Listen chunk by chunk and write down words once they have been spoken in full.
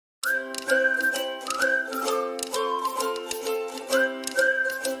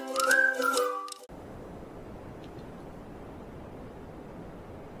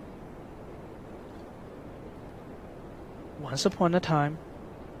Once upon a time,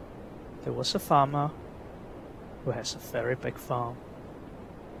 there was a farmer who has a very big farm.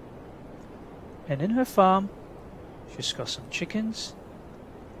 And in her farm, she's got some chickens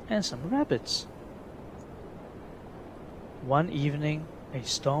and some rabbits. One evening, a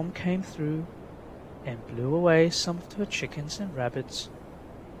storm came through and blew away some of her chickens and rabbits.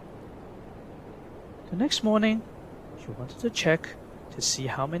 The next morning, she wanted to check to see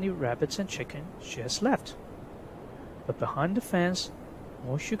how many rabbits and chicken she has left. But behind the fence,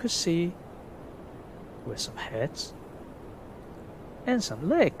 all she could see were some heads and some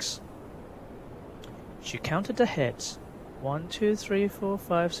legs. She counted the heads. 1, 2, 3, 4,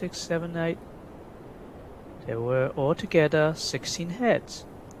 5, 6, 7, 8. There were altogether 16 heads.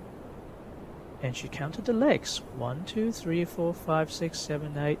 And she counted the legs. 1, 2, 3, 4, 5, 6,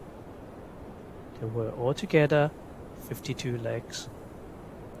 7, 8. There were altogether 52 legs.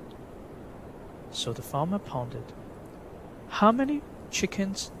 So the farmer pondered, how many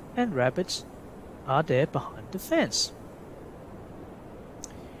chickens and rabbits are there behind the fence?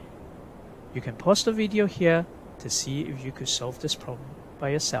 You can pause the video here to see if you could solve this problem by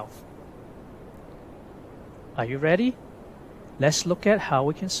yourself. Are you ready? Let's look at how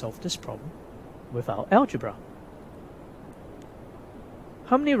we can solve this problem without algebra.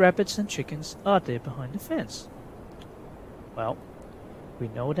 How many rabbits and chickens are there behind the fence? Well, we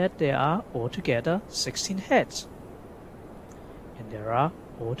know that there are altogether 16 heads, and there are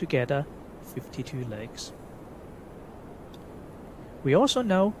altogether 52 legs. We also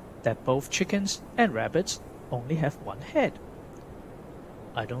know that both chickens and rabbits only have one head.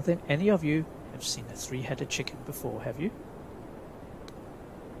 I don't think any of you have seen a three-headed chicken before, have you?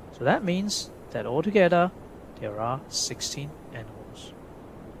 So that means that altogether there are 16 animals.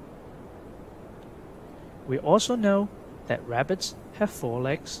 We also know that rabbits have 4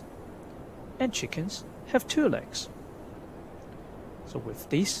 legs and chickens have 2 legs. So with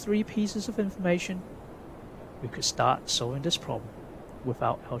these 3 pieces of information, we could start solving this problem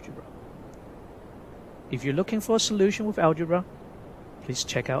without algebra. If you're looking for a solution with algebra, please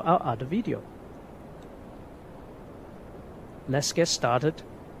check out our other video. Let's get started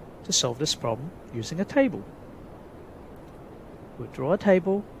to solve this problem using a table. We'll draw a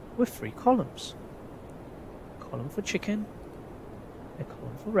table with 3 columns. A column for chicken, a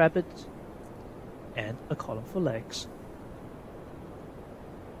column for rabbit, and a column for legs.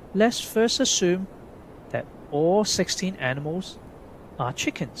 Let's first assume that all 16 animals are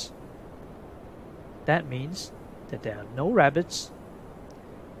chickens. That means that there are no rabbits,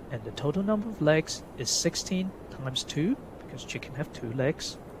 and the total number of legs is 16 times 2, because chicken have 2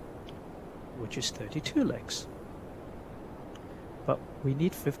 legs, which is 32 legs. But we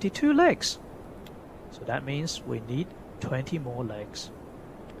need 52 legs, so that means we need 20 more legs.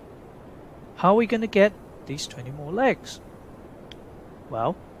 How are we going to get these 20 more legs?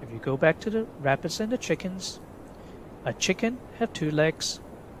 Well, if you go back to the rabbits and the chickens, a chicken has 2 legs,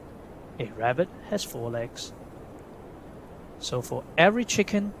 a rabbit has 4 legs. So for every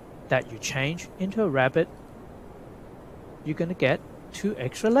chicken that you change into a rabbit, you're going to get 2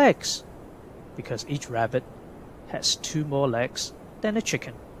 extra legs, because each rabbit has 2 more legs than a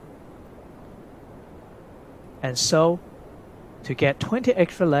chicken. And so, to get 20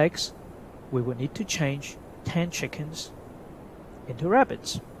 extra legs, we will need to change 10 chickens into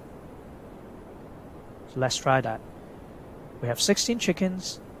rabbits. So let's try that. We have 16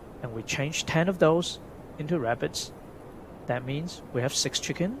 chickens, and we change 10 of those into rabbits. That means we have 6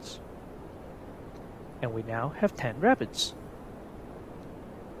 chickens, and we now have 10 rabbits.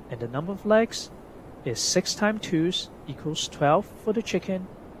 And the number of legs is 6 times 2 equals 12 for the chicken,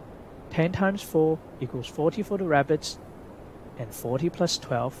 10 times 4 equals 40 for the rabbits, and 40 plus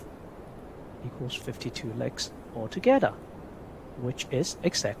 12 equals 52 legs altogether, which is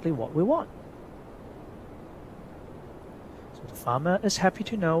exactly what we want. So the farmer is happy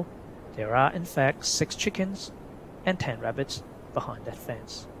to know there are in fact 6 chickens and 10 rabbits behind that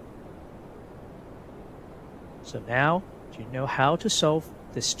fence. So now, do you know how to solve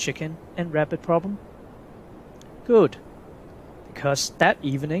this chicken and rabbit problem? Good, because that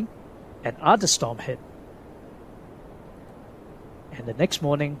evening another storm hit, and the next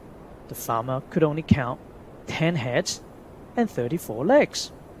morning the farmer could only count 10 heads and 34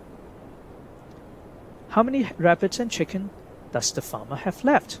 legs. How many rabbits and chicken does the farmer have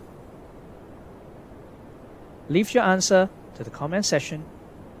left? Leave your answer to the comment section,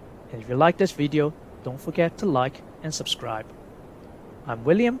 and if you like this video, don't forget to like and subscribe. I'm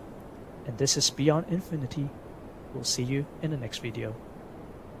William, and this is Beyond Infinity. We'll see you in the next video.